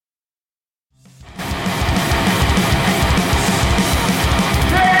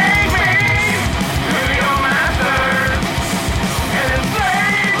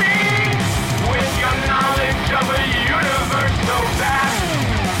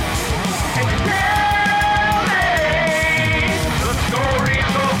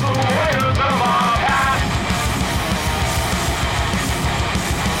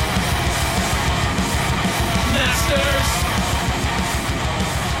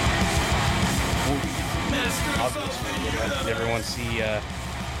Did everyone see the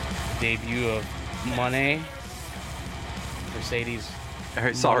debut of Monet? Mercedes.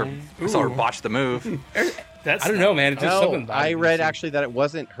 I saw her botch the move. I don't know, man. It's just something about I it. read actually that it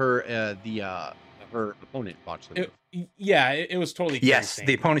wasn't her. Her opponent botched the move. It was totally. Yes, insane.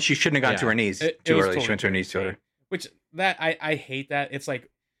 the opponent. She shouldn't have gone to her knees too was early. totally She went to her knees too early. Which that I hate that. It's like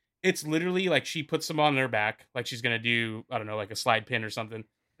it's literally like she puts them on their back, like she's gonna do like a slide pin or something.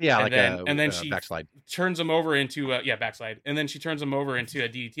 Yeah, and then she backslide. Turns them over into backslide, and then she turns them over into a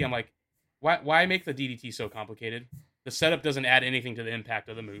DDT. I'm like, why make the DDT so complicated? The setup doesn't add anything to the impact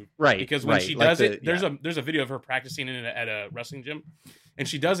of the move, right? Because when she does it, there's a video of her practicing at a wrestling gym, and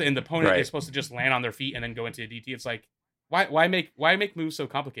she does it, and the opponent is supposed to just land on their feet and then go into a DDT. It's like, why make moves so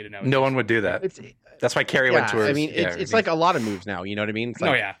complicated now? No one would do that. That's why Carrie went to her. I mean, it's like a lot of moves now. You know what I mean? It's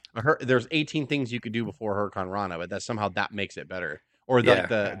like, there's 18 things you could do before Hurricane Rana, but that makes it better. Or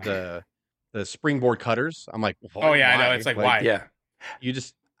the springboard cutters. I'm like, I know. It's like why? Yeah, you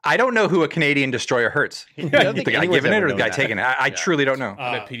just. I don't know who a Canadian destroyer hurts. The guy giving it or the guy taking it. I truly don't know.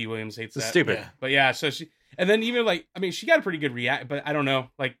 I bet Petey Williams hates that. It's stupid. Yeah. But so she, and then even she got a pretty good react, but I don't know.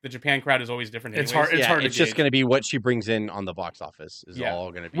 Like the Japan crowd is always different. It's hard. It's just going to be what she brings in on the box office is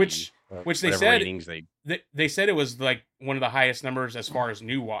all going to be. Which they said they said it was like one of the highest numbers as far as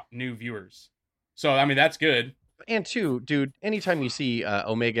new viewers. So I mean that's good. And two, dude, anytime you see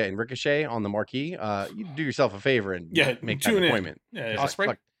Omega and Ricochet on the marquee, you do yourself a favor and make that appointment. Ospreay.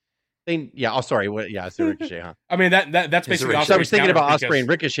 Sorry. It's the Ricochet, huh? I mean that's basically. I was thinking about Ospreay and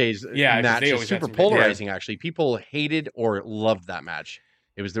Ricochet's match. It's super polarizing. Actually, people hated or loved that match.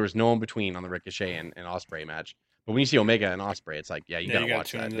 There was no in between on the Ricochet and Ospreay match. But when you see Omega and Ospreay, it's like, you gotta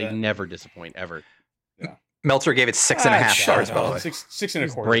watch that. They never disappoint ever. Yeah. Meltzer gave it 6.5 stars. By the way,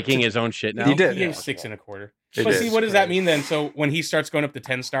 6.25. Breaking his own shit now. He did. He gave 6.25. But see, what does that mean then? So when he starts going up to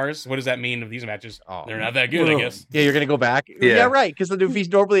 10 stars, what does that mean of these matches? Oh, they're not that good, I guess. Yeah, you're gonna go back. Yeah, right. Because if he's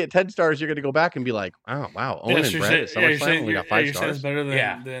normally at 10 stars, you're gonna go back and be like, wow, Owen and Brett at SummerSlam only got 5 stars. It's better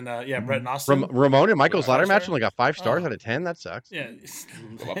than Brett and Austin. Ramon and Michael's ladder match only got 5 stars out of 10. That sucks. Yeah.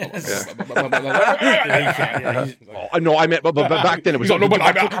 No, I meant, but back then it was. Kenny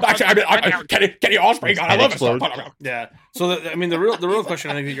Ospreay. God, I love it. Yeah. So the real question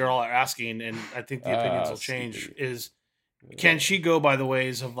I think that you're all asking, and I think the opinions will change, is can she go by the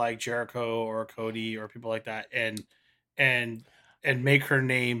ways of like Jericho or Cody or people like that, and make her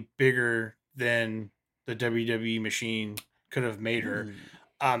name bigger than the WWE machine could have made her?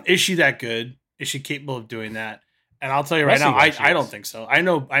 Is she that good? Is she capable of doing that? And I'll tell you right now, I don't think so. I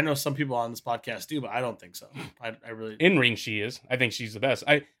know some people on this podcast do, but I don't think so. I really in ring she is. I think she's the best.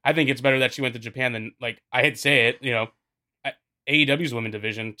 I think it's better that she went to Japan than I had to say it. AEW's women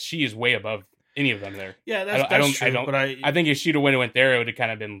division, she is way above any of them there. Yeah, that's true. But I think if she'd have went there, it would have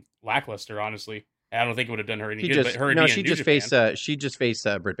kind of been lackluster, honestly. And I don't think it would have done her any good. But her she just faced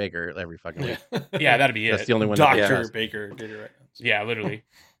Britt Baker every fucking week. Yeah, that'd be it. That's the only one. Dr. Baker did it right. Yeah, literally.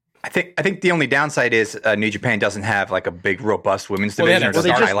 I think the only downside is New Japan doesn't have like a big robust women's division. They just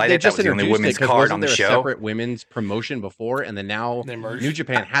that was the only women's card on the show. A separate women's promotion before, and then now New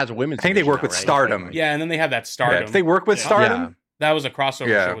Japan has a women's. I think they work with Stardom. Yeah, and then they have that Stardom. Yeah, they work with Stardom. Yeah. That was a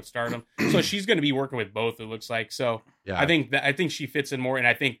crossover show with Stardom, so she's going to be working with both. It looks like so. Yeah. I think she fits in more, and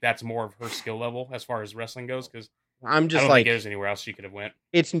I think that's more of her skill level as far as wrestling goes. Because I don't think there's anywhere else she could have went.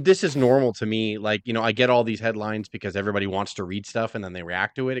 This is normal to me. I get all these headlines because everybody wants to read stuff and then they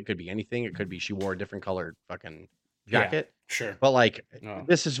react to it. It could be anything. It could be she wore a different colored fucking jacket. Yeah, sure. But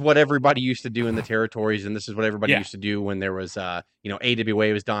this is what everybody used to do in the territories, and this is what everybody used to do when there was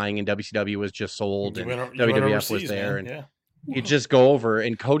AWA was dying and WCW was just sold and WWF was there, and you just go over.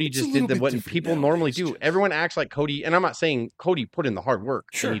 And Cody just did what people normally do. Everyone acts like Cody, and I'm not saying Cody put in the hard work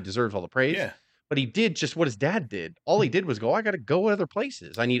and he deserves all the praise. Yeah. But he did just what his dad did. All he did was go, I got to go other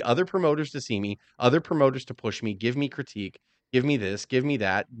places. I need other promoters to see me, other promoters to push me, give me critique, give me this, give me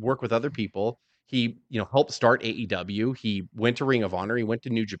that, work with other people. He, helped start AEW. He went to Ring of Honor. He went to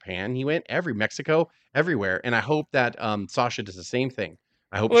New Japan. He went Mexico, everywhere. And I hope that Sasha does the same thing.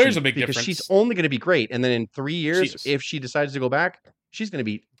 I hope there's a big difference. Because she's only going to be great. And then in 3 years, if she decides to go back, she's going to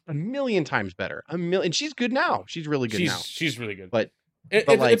be a million times better. And she's good now. She's really good now. She's really good. But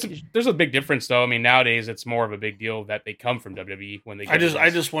there's a big difference, though. I mean, nowadays it's more of a big deal that they come from WWE when they. I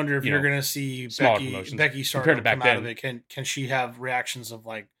just wonder if you're going to see Becky start to come out of it. Can she have reactions of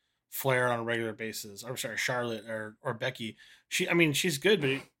like Flair on a regular basis? I'm sorry, Charlotte or Becky. She's good,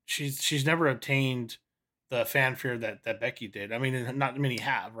 but she's never obtained the fanfare that Becky did. I mean, not many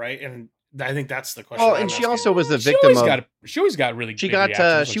have, right? And I think that's the question. Oh, and she also was a victim of. She always got really. She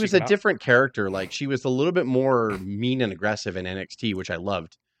was a different character. Like she was a little bit more mean and aggressive in NXT, which I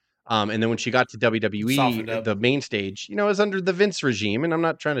loved. And then when she got to WWE, the main stage, you know, is under the Vince regime. And I'm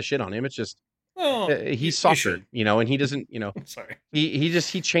not trying to shit on him. It's just he's softer, you know, and he doesn't, you know, sorry.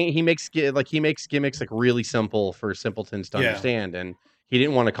 He makes gimmicks like really simple for simpletons to understand. And he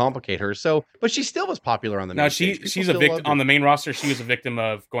didn't want to complicate her. So, but she still was popular on the main stage. She's a victim on the main roster. She was a victim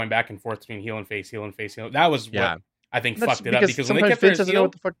of going back and forth between heel and face. That was what I think fucked it up because when they kept her as heel,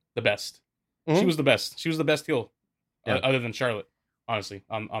 the best. Mm-hmm. She was the best. She was the best heel, other than Charlotte, honestly,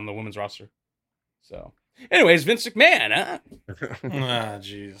 on the women's roster. So, anyways, Vince McMahon, huh?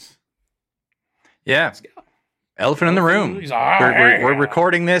 Jeez. Yeah. Elephant in the room. We're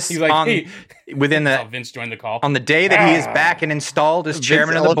recording this within the Vince joined the call on the day that he is back and installed as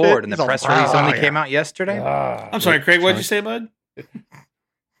chairman of the board, and the press release only came out yesterday. I'm sorry, Craig. What did you say, bud?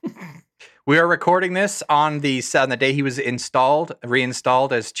 We are recording this on the day he was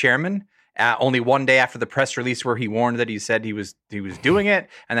reinstalled as chairman. Only one day after the press release where he warned that he said he was doing it,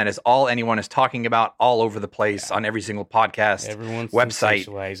 and that is all anyone is talking about all over the place on every single podcast,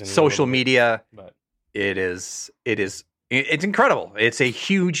 website, social media. It's incredible. It's a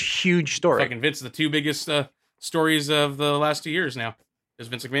huge story. Fucking Vince, the two biggest stories of the last 2 years now is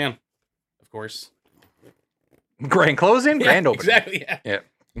Vince McMahon, of course. Grand closing, grand opening. Exactly. Yeah.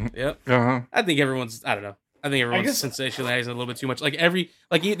 Yep. Uh-huh. I think everyone's sensationalizing a little bit too much.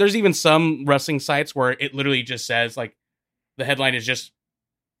 There's even some wrestling sites where it literally just says like the headline is just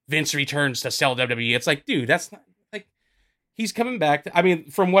Vince returns to sell WWE. It's like, dude, that's not like he's coming back. I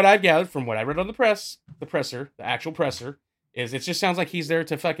mean, from what I've gathered, from what I read on the actual presser, is it just sounds like he's there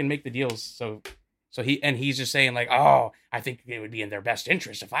to fucking make the deals. So he's just saying like, oh, I think it would be in their best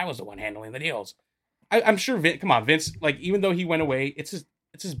interest if I was the one handling the deals. I'm sure Vince, come on, Vince, like even though he went away, it's his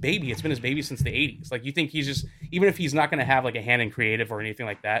baby. It's been his baby since the 80s. Like, you think he's just, even if he's not going to have like a hand in creative or anything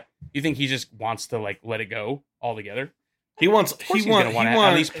like that, you think he just wants to like let it go altogether? He wants all of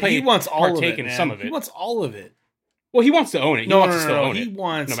it, in some of it. He wants all of it. Well, he wants to own it. He wants to own it.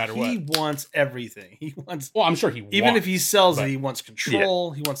 No matter what. He wants everything. He wants. Well, I'm sure even if he sells it, he wants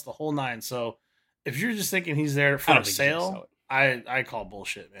control. Yeah. He wants the whole nine. So if you're just thinking he's there for a sale, I call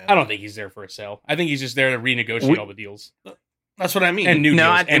bullshit, man. I don't think he's there for a sale. I think he's just there to renegotiate all the deals. That's what I mean.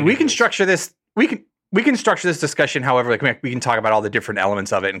 And we can structure this. We can structure this discussion however. Like we can talk about all the different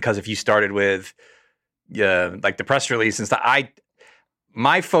elements of it. And because if you started with, like the press release and stuff,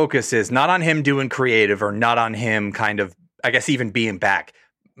 my focus is not on him doing creative or not on him kind of, I guess, even being back.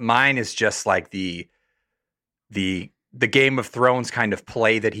 Mine is just like the Game of Thrones kind of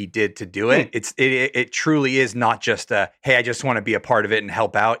play that he did to do it. It truly is not just hey, I just want to be a part of it and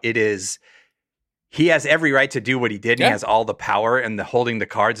help out. It is. He has every right to do what he did. Yeah. He has all the power and the holding the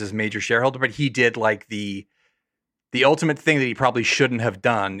cards as major shareholder, but he did like the ultimate thing that he probably shouldn't have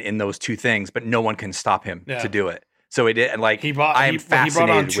done in those two things, but no one can stop him to do it. So it did, like he brought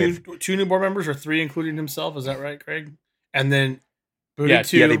on two new board members or three, including himself. Is that right, Craig? And then booted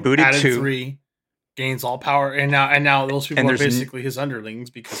two. Yeah, they booted added two. Three, gains all power, and now those people are basically his underlings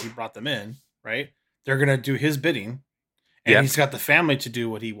because he brought them in. Right? They're gonna do his bidding. And he's got the family to do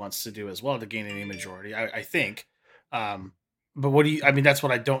what he wants to do as well to gain any majority, I think. But that's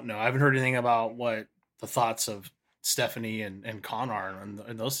what I don't know. I haven't heard anything about what the thoughts of Stephanie and Con are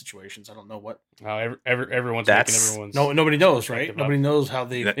in those situations. I don't know what. Everyone's making everyone's. No, nobody knows, right? Nobody knows how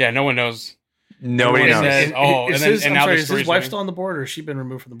they. Yeah, no one knows. Nobody knows. Is his wife still on the board, or has she been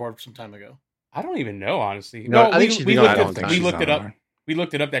removed from the board some time ago? I don't even know, honestly. No, I think we looked it up. We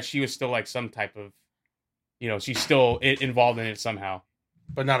looked it up that she was still like some type of. She's still involved in it somehow,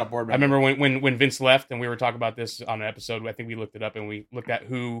 but not a board member. I remember when Vince left, and we were talking about this on an episode. I think we looked it up and we looked at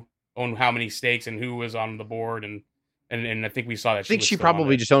who owned how many stakes and who was on the board, and I think we saw that. I think she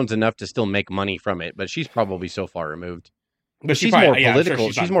probably just owns enough to still make money from it, but she's probably so far removed. But she's more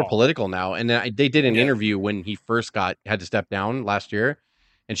political. Sure she's more political now, and they did an interview when he first had to step down last year,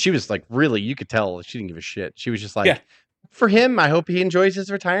 and she was like, really, you could tell she didn't give a shit. She was just like. Yeah. For him, I hope he enjoys his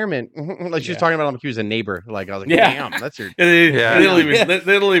retirement. Like she was talking about him like he was a neighbor. Like I was like, damn, that's your. They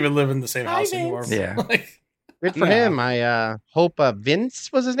don't even live in the same house anymore. Yeah. Good for him. I hope Vince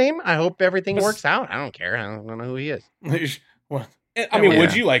was his name. I hope everything works out. I don't care. I don't know who he is. What? I mean,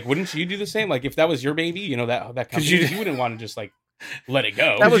 wouldn't you do the same? Like if that was your baby, that company, you wouldn't want to just like let it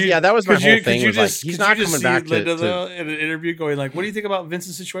go. That was my whole thing. He's not coming back to in an interview going like, what do you think about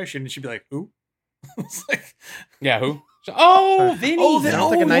Vince's situation? And she'd be like, who? It's like, yeah, who? Oh, Vinny.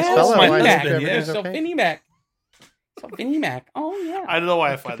 Sounds like a nice fellow. So Vinny Mac. Vinny Mac. Oh, yeah. I don't know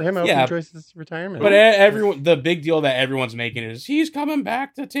why I find that. For him, I hope he enjoys his retirement. But everyone, the big deal that everyone's making is he's coming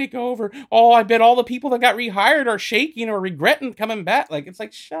back to take over. Oh, I bet all the people that got rehired are shaking or regretting coming back. Like, it's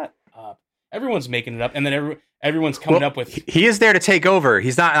like, shut up. Everyone's making it up, and then everyone's coming up with. He is there to take over.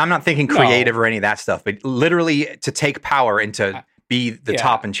 He's not. I'm not thinking creative or any of that stuff, but literally to take power and to be the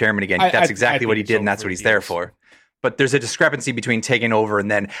top and chairman again. That's exactly what he did, and that's what he's there for. But there's a discrepancy between taking over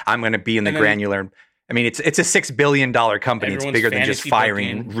and then I'm going to be in the granular. I mean, it's a $6 billion company. It's bigger than just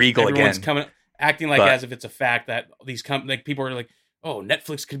firing Regal everyone's again. Acting like as if it's a fact that these like people are like, oh,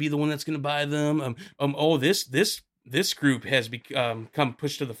 Netflix could be the one that's going to buy them. This group has come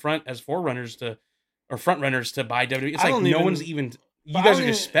pushed to the front as front runners to buy WWE. It's like no one's even. You guys are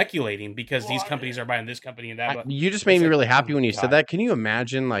just speculating because these companies are buying this company and that. You just made me really happy when you said that. Can you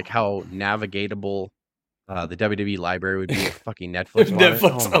imagine like how navigatable the WWE library would be if fucking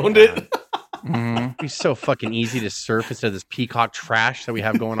Netflix owned it? It'd be so fucking easy to surf instead of this Peacock trash that we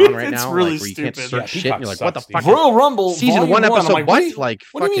have going on right now. It's really like, where you stupid. Can't search shit. And you're like, what the fuck? Royal Rumble season 1 episode? What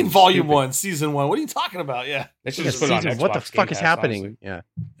do you mean Volume 1 season 1? What are you talking about? Yeah, they should just put it on Xbox. What the fuck Game is Pass, happening? Honestly. Yeah,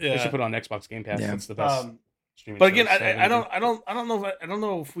 they should put it on Xbox Game Pass. That's the best. But again, I don't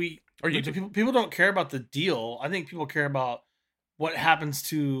know if we or people don't care about the deal. I think people care about what happens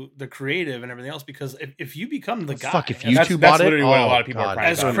to the creative and everything else, because if you become the guy, if YouTube bought it, what a lot of people are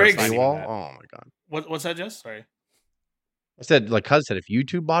as Craig paywall. Oh my god, what's that, Jess? Sorry, I said, like Cuz said, if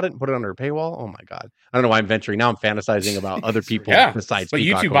YouTube bought it and put it under a paywall, oh my god, I don't know why I'm venturing. Now I'm fantasizing about other people besides. But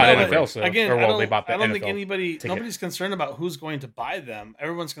Peacock YouTube bought NFL, so again, I don't think nobody's concerned about who's going to buy them.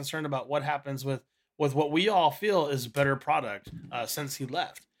 Everyone's concerned about what happens with what we all feel is a better product since he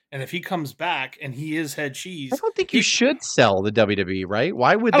left. And if he comes back and he is head cheese, I don't think you should sell the WWE, right?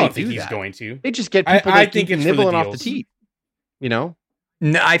 Why would they do that? I don't think he's that? going to. They just get people that keep nibbling off the teeth. You know?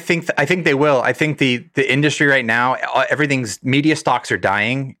 No, I think they will. I think the industry right now, everything's media stocks are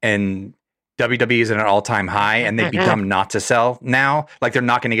dying, and WWE is at an all-time high, and they've become not to sell now. Like they're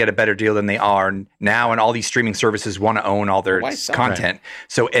not going to get a better deal than they are now, and all these streaming services want to own all their content.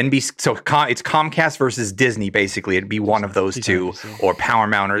 So it's Comcast versus Disney, basically. It'd be one of those two, or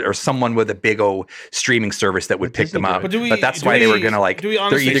Paramount, or someone with a big old streaming service that would pick them up. But that's why they were going to like. Do we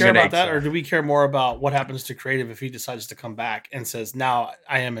honestly care about that, or do we care more about what happens to creative if he decides to come back and says, "Now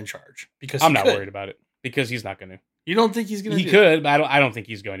I am in charge"? Because I'm not worried about it because he's not going to. You don't think he's going to? He could, but I don't think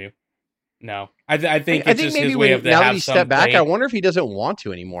he's going to. No, I think it's just maybe his way of now that he stepped back. I wonder if he doesn't want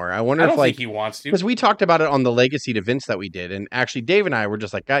to anymore. I wonder if like he wants to, because we talked about it on the Legacy to Vince that we did, and actually Dave and I were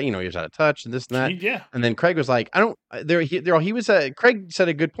just like, God, he was out of touch and this and that. Yeah, and then Craig was like, I don't. He was Craig said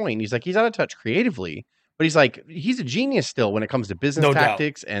a good point. He's like, he's out of touch creatively, but he's like, he's a genius still when it comes to business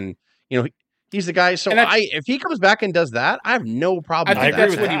tactics, and he's the guy. So if he comes back and does that, I have no problem. I think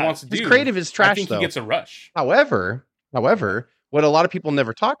that's what he wants to do. His creative is trash. I think he gets a rush. However. What a lot of people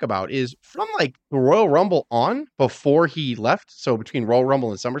never talk about is from like the Royal Rumble on before he left. So between Royal Rumble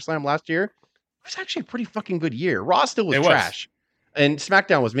and SummerSlam last year, it was actually a pretty fucking good year. Raw still was trash, and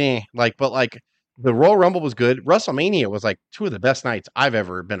SmackDown was meh. But the Royal Rumble was good. WrestleMania was like two of the best nights I've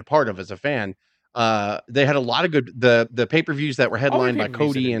ever been a part of as a fan. They had a lot of good the pay-per-views that were headlined by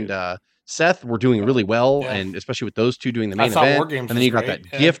Cody and Seth were doing really well, and especially with those two doing the main event. And then you got that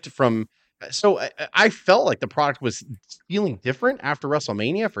gift from. So I felt like the product was feeling different after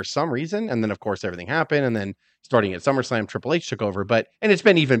WrestleMania for some reason. And then, of course, everything happened. And then starting at SummerSlam, Triple H took over. And it's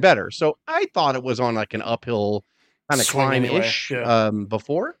been even better. So I thought it was on like an uphill kind of climb-ish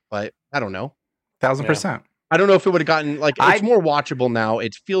before. But I don't know. 1,000%. I don't know if it would have gotten like it's more watchable now.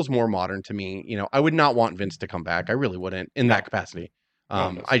 It feels more modern to me. I would not want Vince to come back. I really wouldn't in that capacity.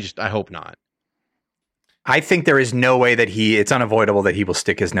 I hope not. I think there is no way that it's unavoidable that he will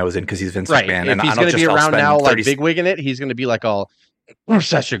stick his nose in because he's Vince McMahon. If he's going to be around now, like bigwigging it, he's going to be like all,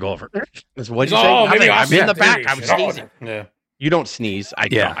 Seth should go over. What'd you say? I'm in the back. I'm sneezing. Yeah. You don't sneeze. I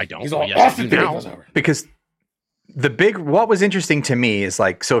don't. He's all yes, because what was interesting to me is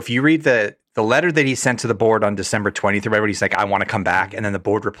like, so if you read the letter that he sent to the board on December 20th, everybody's like, I want to come back. And then the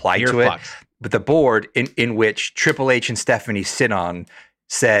board replied to it. But the board in which Triple H and Stephanie sit on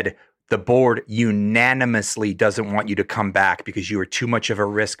said, the board unanimously doesn't want you to come back because you are too much of a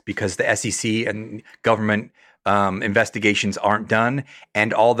risk because the SEC and government investigations aren't done,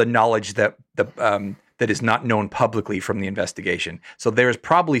 and all the knowledge that that is not known publicly from the investigation. So there's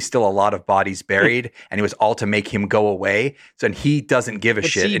probably still a lot of bodies buried, and it was all to make him go away. So and he doesn't give a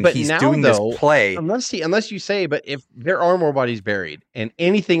shit, and he's doing this play. Unless you say, but if there are more bodies buried and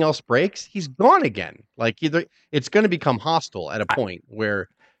anything else breaks, he's gone again. Like either it's going to become hostile at a point where.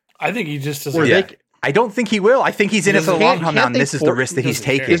 I think he just doesn't. I don't think he will. I think he's in it for the long haul now, and this is the risk that he's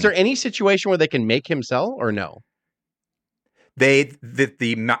taking. Is there any situation where they can make him sell or no?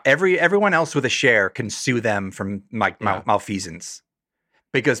 Everyone else with a share can sue them from malfeasance.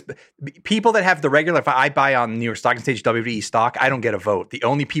 Because people that have the regular, if I buy on New York Stock Exchange WWE stock, I don't get a vote. The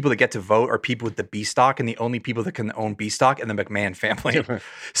only people that get to vote are people with the B stock, and the only people that can own B stock and the McMahon family.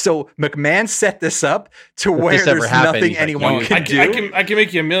 So McMahon set this up to where there's nothing anyone can do. I can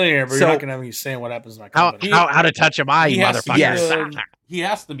make you a millionaire, but you're not going to have me saying what happens in my company. How to touch a eye, you motherfucker. He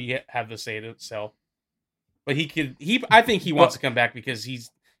has to have the say to sell. But I think he wants to come back because he's,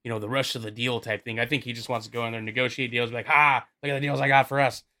 the rush of the deal type thing. I think he just wants to go in there and negotiate deals. Be like, look at the deals I got for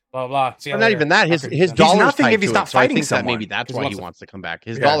us. Blah, blah, blah. Not even that. His dollar's tied to it. So I think that maybe that's why he wants to come back.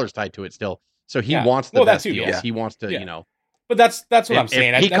 His dollar's tied to it still. So he wants the best deals. Yeah. He wants to, But that's what I'm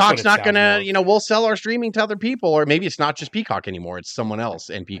saying. Peacock's not going to, we'll sell our streaming to other people. Or maybe it's not just Peacock anymore. It's someone else.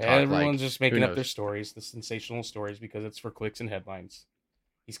 And Peacock, everyone's just making up their stories, the sensational stories, because it's for clicks and headlines.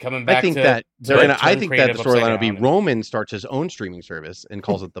 He's coming back. I think that the storyline will be Roman starts his own streaming service and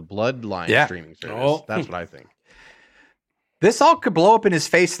calls it the Bloodline streaming service. That's what I think. This all could blow up in his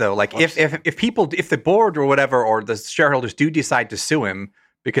face, though. Like if the board or whatever, or the shareholders do decide to sue him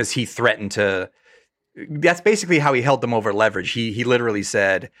because he threatened to. That's basically how he held them over leverage. He literally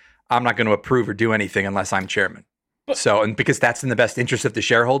said, "I'm not going to approve or do anything unless I'm chairman." And because that's in the best interest of the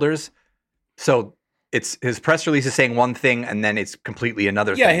shareholders. So. It's his press release is saying one thing and then it's completely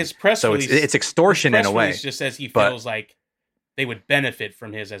another thing. Yeah, his press release. So it's extortion in a way. Just says he feels like they would benefit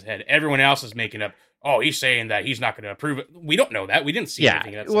from his as head. Everyone else is making up. Oh, he's saying that he's not going to approve it. We don't know that. We didn't see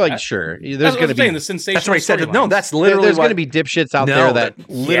anything. Sure. There's going to be the sensation. That's what he said. No, that's literally. There's going to be dipshits out there that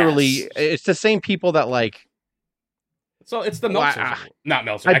literally. It's the same people that like. So it's the Meltzer, not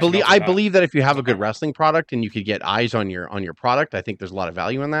Meltzer. I believe that if you have a good wrestling product and you could get eyes on your product, I think there's a lot of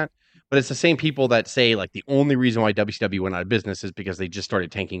value in that. But it's the same people that say like the only reason why WCW went out of business is because they just started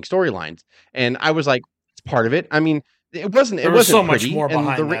tanking storylines. And I was like, it's part of it. I mean, it wasn't so pretty. Much more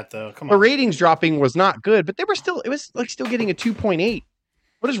behind that though. Come on. The ratings dropping was not good, but it was still getting a 2.8.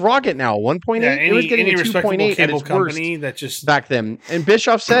 What does Raw get now? 1.8? It was getting a 2.8 at its worst that just back then. And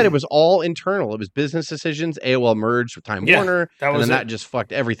Bischoff said it was all internal. It was business decisions. AOL merged with Time Warner, that just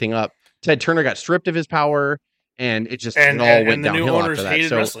fucked everything up. Ted Turner got stripped of his power. And it just all went downhill after that.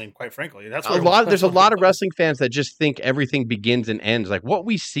 So wrestling, quite frankly, that's there's a lot of wrestling fans that just think everything begins and ends. Like what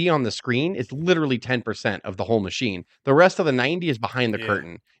we see on the screen is literally 10% of the whole machine. The rest of the 90 is behind the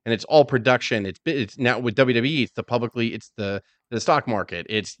curtain, and it's all production. It's now with WWE. It's the stock market.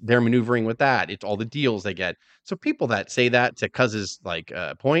 It's they're maneuvering with that. It's all the deals they get. So people that say that to Cuz's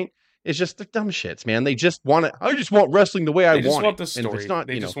point. It's just the dumb shits, man. They just want it. I just want wrestling the way I want it. They just want the story. And if it's not,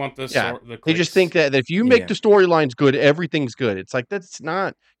 they just want the they just think that if you make the storylines good, everything's good. It's like, that's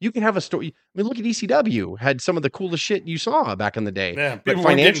not, you can have a story. I mean, look at ECW, had some of the coolest shit you saw back in the day. Yeah, but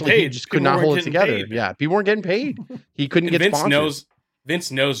financially, he just could not hold it together. Paid. Yeah, people weren't getting paid. He couldn't get sponsored. Vince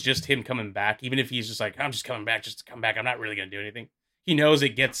knows just him coming back, even if he's just like, I'm just coming back just to come back. I'm not really going to do anything. He knows it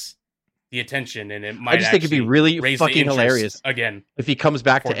gets the attention, and it might. I just think it'd be really fucking hilarious again if he comes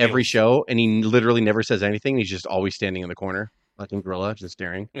back to every show and he literally never says anything. He's just always standing in the corner, fucking gorilla, just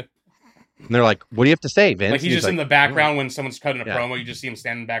staring. And they're like, "What do you have to say, Vince?" Like he's just in the background when someone's cutting a promo. You just see him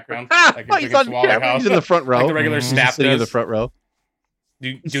standing in the background. Like he's in the front row, like the regular staff sitting in the front row.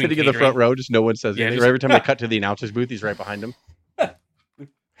 Sitting in the front row, just no one says anything. Every time they cut to the announcer's booth, he's right behind him.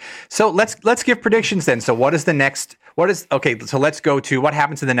 So let's give predictions then. So so let's go to what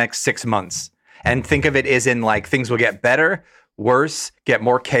happens in the next 6 months, and think of it as in like things will get better, worse, get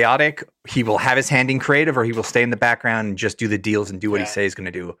more chaotic. He will have his hand in creative, or he will stay in the background and just do the deals and do what he says he's going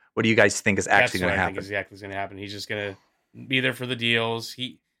to do. What do you guys think is actually going to happen? That's what I think exactly is going to happen. He's just going to be there for the deals.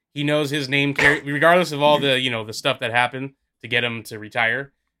 He knows his name, regardless of all the the stuff that happened to get him to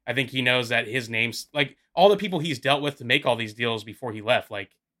retire. I think he knows that his name's like all the people he's dealt with to make all these deals before he left. Like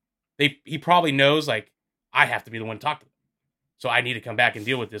he probably knows like I have to be the one to talk to them, so I need to come back and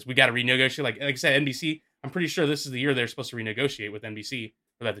deal with this. We got to renegotiate. Like I said, NBC. I'm pretty sure this is the year they're supposed to renegotiate with NBC,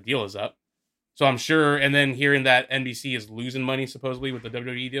 or that the deal is up. So I'm sure. And then hearing that NBC is losing money supposedly with the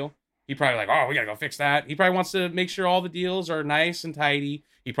WWE deal, he probably like, oh, we gotta go fix that. He probably wants to make sure all the deals are nice and tidy.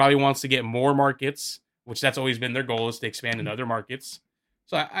 He probably wants to get more markets, which that's always been their goal, is to expand in other markets.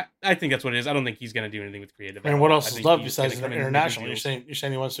 So I think that's what it is. I don't think he's going to do anything with creative. And what else is left besides international? You're saying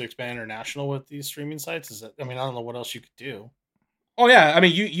he wants to expand international with these streaming sites? I don't know what else you could do. Oh yeah, I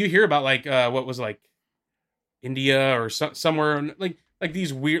mean you hear about like what was like India or somewhere like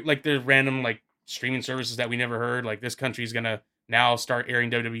these weird like the random like streaming services that we never heard. Like this country's going to now start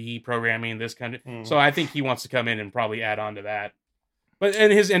airing WWE programming in this country. So I think he wants to come in and probably add on to that. But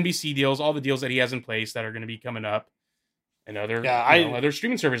and his NBC deals, all the deals that he has in place that are going to be coming up. And other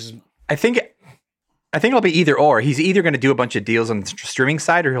streaming services. I think it'll be either or. He's either going to do a bunch of deals on the streaming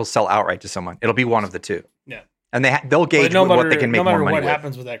side, or he'll sell outright to someone. It'll be one of the two. Yeah. And they'll gauge what they can make more money with. No matter what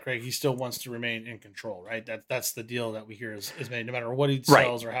happens with that, Craig, he still wants to remain in control, right? That's the deal that we hear is made. No matter what he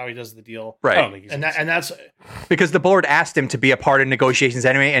sells or how he does the deal, right? And that's because the board asked him to be a part of negotiations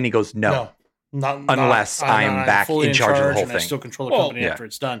anyway, and he goes, "No, not unless I'm back in charge of the whole thing. I still control the company after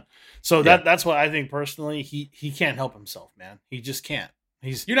it's done." So that's what I think personally. He can't help himself, man. He just can't.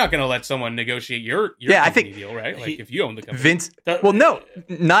 You're not going to let someone negotiate your I think, deal, right? Like if you own the company. Vince, no,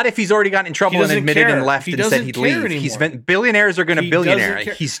 not if he's already gotten in trouble and admitted and left and said he'd leave. Billionaires are going to billionaire.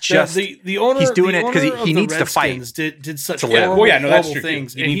 He's just the owner. He's doing it because he needs to fight. Did such horrible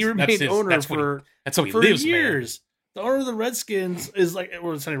things, and he remained owner for years. The owner of the Redskins is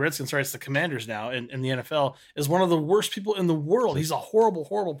it's not Redskins, sorry, it's the Commanders now in the NFL, is one of the worst people in the world. He's a horrible,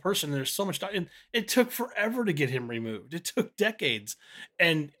 horrible person. There's so much, and it took forever to get him removed. It took decades,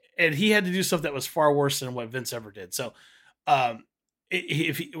 and he had to do stuff that was far worse than what Vince ever did. So,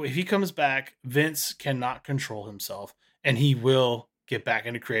 if he comes back, Vince cannot control himself, and he will get back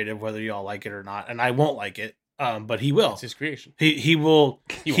into creative, whether y'all like it or not. And I won't like it, but he will. It's his creation. He will.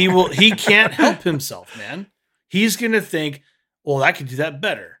 He can't help himself, man. He's going to think, well, I could do that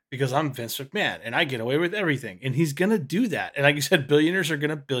better because I'm Vince McMahon and I get away with everything. And he's going to do that. And like you said, billionaires are going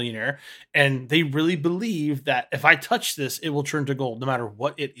to billionaire. And they really believe that if I touch this, it will turn to gold no matter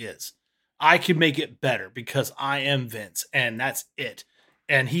what it is. I can make it better because I am Vince and that's it.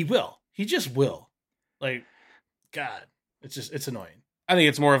 And he will. He just will. Like, God, it's annoying. I think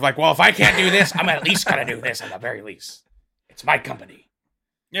it's more of like, well, if I can't do this, I'm at least going to do this at the very least. It's my company.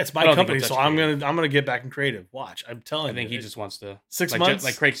 Yeah, it's my company, so I'm gonna get back in creative. Watch, I'm telling you. I think he just wants to 6 months.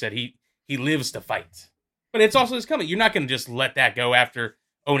 Like Craig said, he lives to fight. But it's also his company. You're not going to just let that go after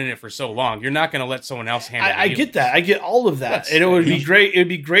owning it for so long. You're not going to let someone else handle it. I get that. I get all of that, and it would be great. It'd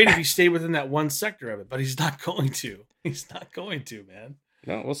be great if he stayed within that one sector of it, but he's not going to. He's not going to, man.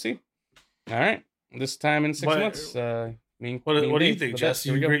 No, we'll see. All right, this time in 6 months. What do you think, Jess?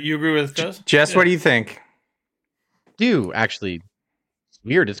 You agree with Jess? Jess, what do you think? Actually.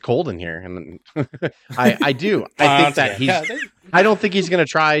 Weird, it's cold in here, and I do. I think that I don't think he's going to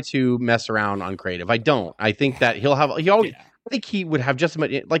try to mess around on creative. I don't. I think that he'll have. I think he would have just as much.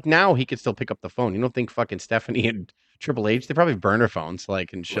 Like now, he could still pick up the phone. You don't think fucking Stephanie and Triple H? They probably have burner phones,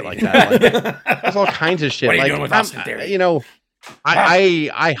 and shit like that. Like, there's all kinds of shit. What are you doing with Austin Theory?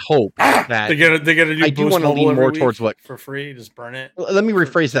 I hope that they get a new. I do want to lean more towards what for free. Just burn it. Let me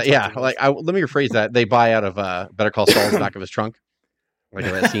rephrase that. Yeah, let me rephrase that. They buy out of Better Call Saul's back of his trunk. Like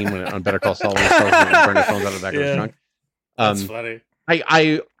that scene on Better Call Saul when he sells burner phones out of the back of his trunk. That's funny.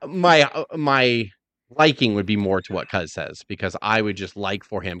 My liking would be more to what Cuz says because I would just like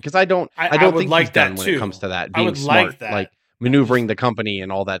for him because I don't think like he's done when it comes to that being smart, like maneuvering the company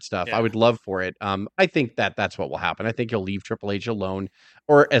and all that stuff. Yeah. I would love for it. I think that's what will happen. I think he'll leave Triple H alone,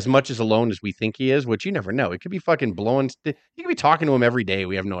 or as much as alone as we think he is, which you never know. It could be fucking blowing. He could be talking to him every day.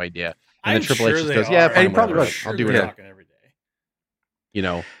 We have no idea. And then Triple H just goes, "Yeah, fine, I'll do it." You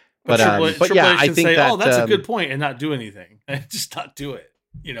know, but yeah, I think that that's a good point, and not do anything, just not do it.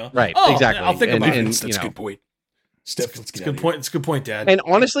 You know, right? Exactly. I'll think about it. That's a good point. Steph, it's a good point. It's a good point, Dad. And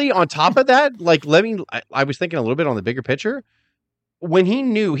honestly, on top of that, I was thinking a little bit on the bigger picture. When he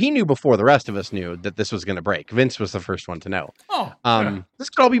knew before the rest of us knew that this was going to break. Vince was the first one to know. This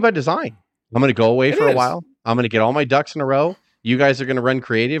could all be by design. I'm going to go away for a while. I'm going to get all my ducks in a row. You guys are going to run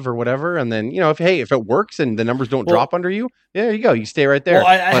creative or whatever, and then if it works and the numbers don't drop under you, there you go. You stay right there. Well,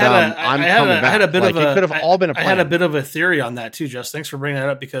 I had a bit of a. It could have all been a plan. I had a bit of a theory on that too, Jess. Thanks for bringing that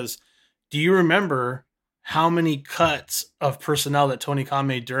up because do you remember how many cuts of personnel that Tony Khan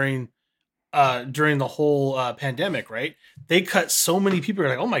made during the whole pandemic? Right, they cut so many people. You're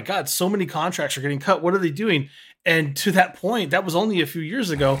like, oh my god, so many contracts are getting cut. What are they doing? And to that point, that was only a few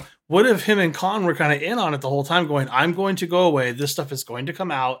years ago. What if him and Khan were kind of in on it the whole time going, I'm going to go away. This stuff is going to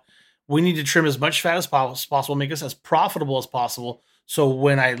come out. We need to trim as much fat as possible, make us as profitable as possible. So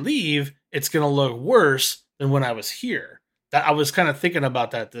when I leave, it's going to look worse than when I was here. That I was kind of thinking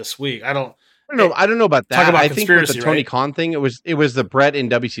about that this week. I don't know about that. I think with the Tony Khan thing, it was the Brett in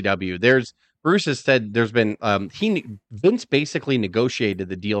WCW. Bruce has said there's been Vince basically negotiated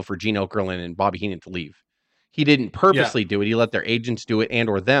the deal for Gene Okerlund and Bobby Heenan to leave. He didn't purposely do it. He let their agents do it and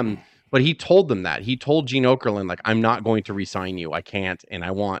or them, but he told them that. He told Gene Okerlund, I'm not going to re-sign you. I can't, and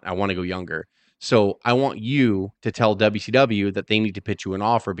I want to go younger. So I want you to tell WCW that they need to pitch you an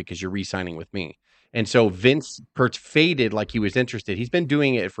offer because you're re-signing with me. And so Vince faded like he was interested. He's been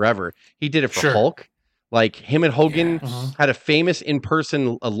doing it forever. He did it for Hulk. Like him and Hogan had a famous in-person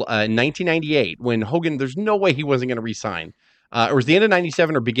in 1998 when Hogan, there's no way he wasn't going to re-sign. It was the end of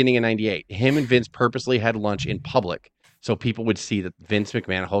 97 or beginning of 98. Him and Vince purposely had lunch in public so people would see that Vince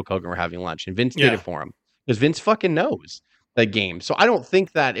McMahon and Hulk Hogan were having lunch. And Vince did it for him. because Vince fucking knows the game. So I don't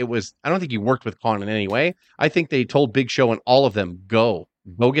think he worked with Khan in any way. I think they told Big Show and all of them, go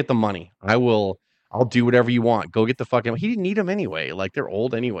get the money. I'll do whatever you want. Go get the fucking. He didn't need them anyway. Like they're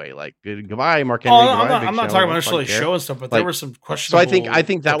old anyway. Like goodbye, Mark Henry. I'm not talking about necessarily show and stuff, but there were some questions. So I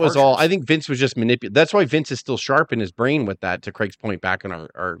think that was all. I think Vince was just manipulating. That's why Vince is still sharp in his brain with that. To Craig's point back on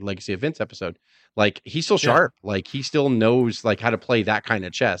our Legacy of Vince episode, like he's still sharp. Yeah. Like he still knows like how to play that kind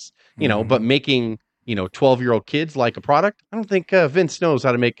of chess. You know, but making 12-year-old kids like a product. I don't think Vince knows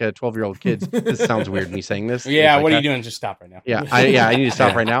how to make 12-year-old kids. This sounds weird me saying this. Yeah, what are you doing? Just stop right now. Yeah, I need to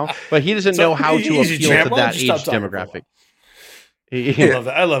stop right now. But he doesn't know how to appeal to that age demographic.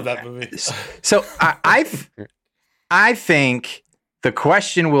 I love that movie. So I think the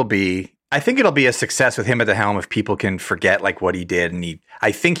question will be, I think it'll be a success with him at the helm if people can forget like what he did, and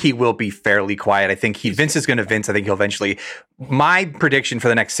I think he will be fairly quiet. I think Vince is going to Vince. I think he'll eventually. My prediction for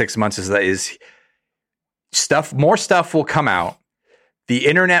the next 6 months is more stuff will come out. The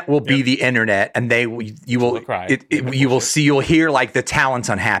internet will be the internet, and you'll hear like the talent's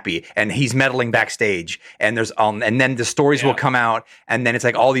unhappy and he's meddling backstage, and there's and then the stories will come out, and then it's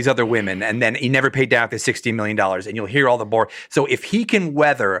like all these other women, and then he never paid down the $60 million, and you'll hear all the more. So if he can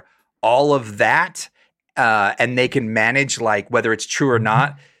weather all of that, and they can manage like whether it's true or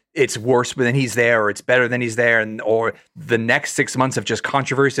not, it's worse than he's there, or it's better than he's there, or the next 6 months of just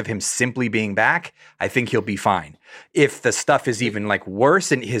controversy of him simply being back, I think he'll be fine. If the stuff is even like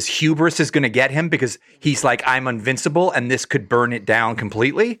worse and his hubris is going to get him because he's like, I'm invincible and this could burn it down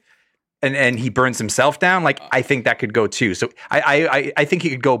completely, and he burns himself down, like I think that could go too. So I think he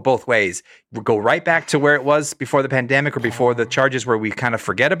could go both ways. We'll go right back to where it was before the pandemic or before the charges where we kind of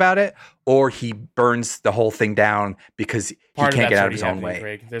forget about it, or he burns the whole thing down because he can't get out of his own way.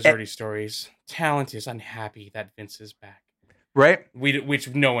 Greg. There's already stories. Talent is unhappy that Vince is back. Right. Which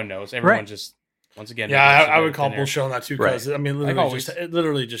no one knows. Everyone just, once again. Yeah, I would call bullshit on that too, because I mean, it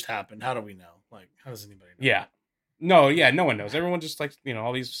literally just happened. How do we know? Like, how does anybody know? Yeah. No one knows. Everyone just likes,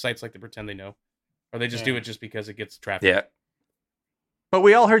 all these sites like to pretend they know. Or they just do it just because it gets traffic. Yeah. But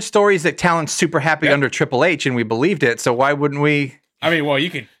we all heard stories that talent's super happy under Triple H, and we believed it, so why wouldn't we? I mean, well,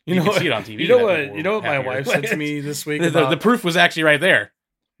 you could see it on TV. You know what my wife said to me this week? The proof was actually right there.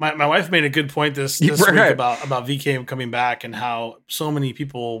 My wife made a good point this week about VK coming back and how so many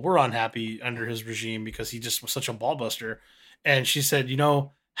people were unhappy under his regime because he just was such a ball buster. And she said,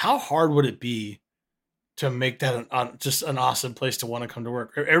 how hard would it be to make that just an awesome place to want to come to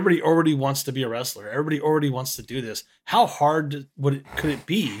work? Everybody already wants to be a wrestler. Everybody already wants to do this. How hard could it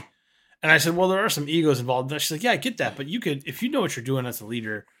be? And I said, well, there are some egos involved. And she's like, yeah, I get that. But you could, if you know what you're doing as a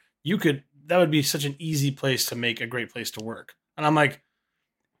leader, that would be such an easy place to make a great place to work. And I'm like,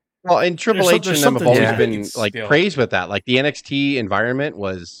 well, and Triple H and them have always been like praised with that. Like the NXT environment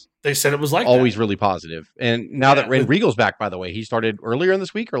was, they said it was like always really positive. And now that Regal's back, by the way, he started earlier in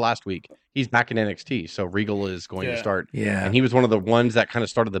this week or last week. He's back in NXT, so Regal is going to start. Yeah, and he was one of the ones that kind of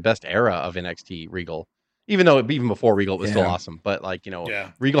started the best era of NXT. Regal, even before Regal, it was still awesome. But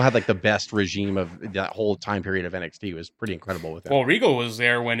Regal had like the best regime of that whole time period of NXT. It was pretty incredible with him. Well, Regal was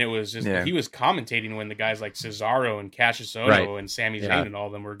there when it was just he was commentating when the guys like Cesaro and Cassius Ohno and Sami Zayn and all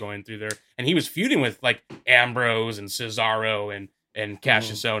of them were going through there, and he was feuding with like Ambrose and Cesaro and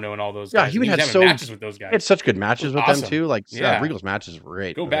Cassius Ohno and all those guys. Yeah, he would have matches with those guys. He had such good matches with them too. Like Regal's matches were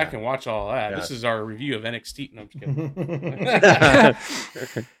great. Go back and watch all that. Yeah. This is our review of NXT. No, I'm just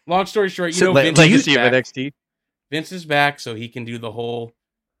kidding. Long story short, Vince is back. NXT. Vince is back, so he can do the whole.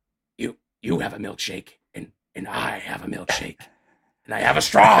 You have a milkshake, and I have a milkshake, and I have a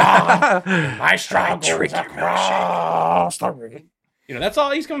straw. And my straw goes across the ring. That's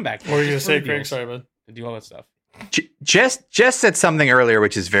all he's coming back. What were you gonna say, Craig? Sorry, bud. To do all that stuff. Jess said something earlier,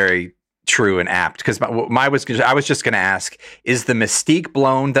 which is very true and apt, because I was just going to ask, is the mystique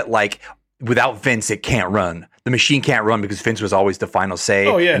blown that like without Vince it can't run? The machine can't run because Vince was always the final say.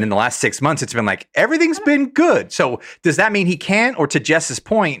 Oh, yeah. And in the last 6 months, it's been like everything's been good. So does that mean he can't? Or to Jess's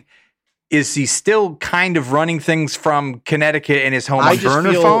point, is he still kind of running things from Connecticut in his home on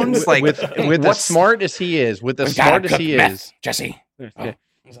burner phones? Like with as smart as he is, Jesse.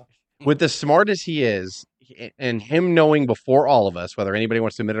 With as smart as he is, and him knowing before all of us, whether anybody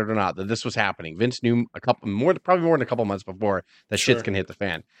wants to admit it or not, that this was happening. Vince knew probably more than a couple months before that shit's gonna hit the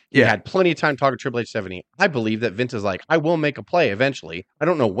fan. He had plenty of time talking to Triple H 70. I believe that Vince is like, I will make a play eventually. I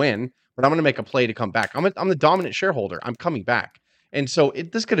don't know when, but I'm gonna make a play to come back. I'm the dominant shareholder. I'm coming back. And so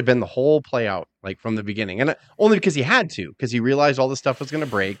this could have been the whole play out like from the beginning, and only because he had to, because he realized all this stuff was going to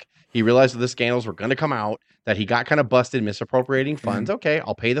break. He realized that the scandals were going to come out, that he got kind of busted misappropriating funds. Okay,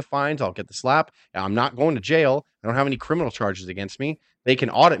 I'll pay the fines. I'll get the slap. I'm not going to jail. I don't have any criminal charges against me. They can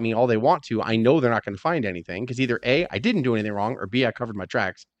audit me all they want to. I know they're not going to find anything because either A, I didn't do anything wrong, or B, I covered my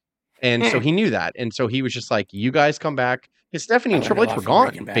tracks. And so he knew that. And so he was just like, you guys come back. Because Stephanie and Triple H were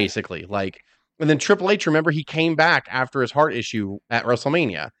gone, basically. Like, and then Triple H, remember, he came back after his heart issue at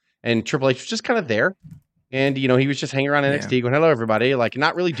WrestleMania. And Triple H was just kind of there. And, you know, he was just hanging around NXT going, hello, everybody, like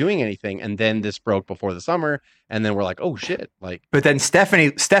not really doing anything. And then this broke before the summer. And then we're like, oh, shit. Like, but then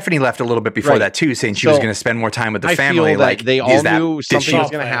Stephanie left a little bit before that, too, saying she was going to spend more time with the family. Like, they all knew something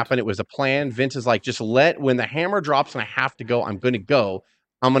was going to happen. It was a plan. Vince is like, just when the hammer drops and I have to go, I'm going to go.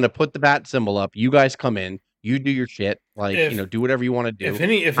 I'm going to put the bat symbol up. You guys come in. You do your shit. Like, do whatever you want to do. If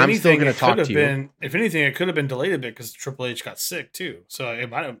anything, going to talk to you. If anything, it could have been delayed a bit because Triple H got sick too. So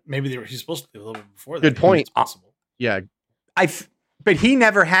it might have, he's supposed to be a little bit before that. Good point. Possible. Yeah. But he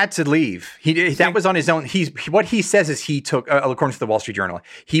never had to leave. That was on his own. What he says is he took, according to the Wall Street Journal,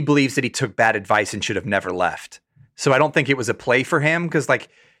 he believes that he took bad advice and should have never left. So I don't think it was a play for him because like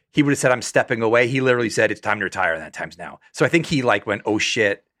he would have said, I'm stepping away. He literally said, it's time to retire. And that time's now. So I think he like went, oh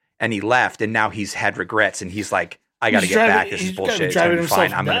shit. And he left, and now he's had regrets, and he's like, "I got to get back. This is bullshit. It's gonna be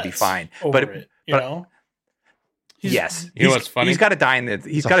fine. I'm going to be fine." But yes, you know what's funny? He's got to die in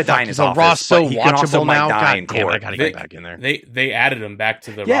He's got to die in his office. Ross so he watchable also now. Die in court. I got to get back in there. They added him back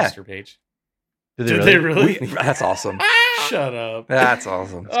to the roster page. Did they really? That's awesome. Shut up. That's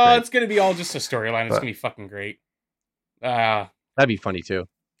awesome. It's going to be all just a storyline. It's going to be fucking great. That'd be funny too.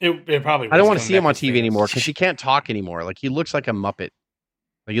 It probably. I don't want to see him on TV anymore because he can't talk anymore. Like he looks like a Muppet.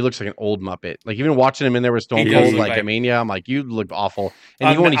 Like he looks like an old Muppet. Like even watching him in there with Stone Cold, like at Mania, I'm like, you look awful. And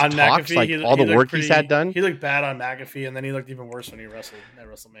even when he talks, McAfee, like all the work he's had done, he looked bad on McAfee, and then he looked even worse when he wrestled at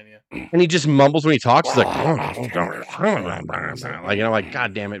WrestleMania. And he just mumbles when he talks. He's like, like,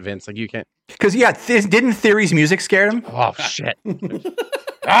 God damn it, Vince! Like you can't. Because didn't Theory's music scare him? Oh shit!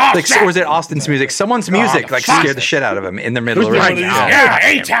 Or was it Austin's music? Someone's music scared the shit out of him in the middle of the ring. Yeah,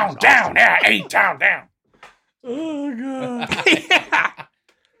 A-Town down. Yeah, A-Town down. Oh god.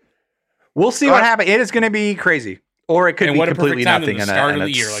 We'll see what happens. It is going to be crazy, or it could be completely nothing. At the start of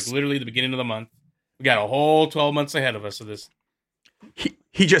the year, like literally the beginning of the month, we got a whole 12 months ahead of us of this.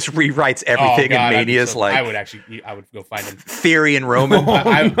 He just rewrites everything, and Mania's like I would go find him. Theory and Roman.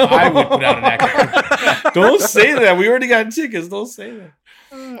 I would put out an accusation. Don't say that. We already got tickets. Don't say that.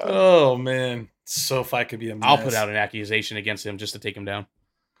 Oh man, SoFi could be a mess. I'll put out an accusation against him just to take him down.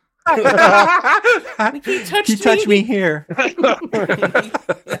 He touched me here.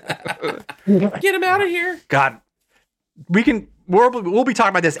 Get him out of here. God, we'll be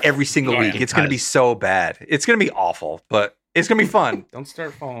talking about this every single week. It's going to be so bad. It's going to be awful, but it's going to be fun. Don't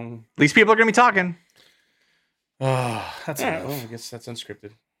start falling. These people are going to be talking. Oh, that's enough. Well, I guess that's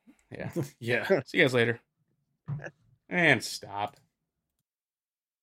unscripted. Yeah. Yeah. See you guys later. And stop.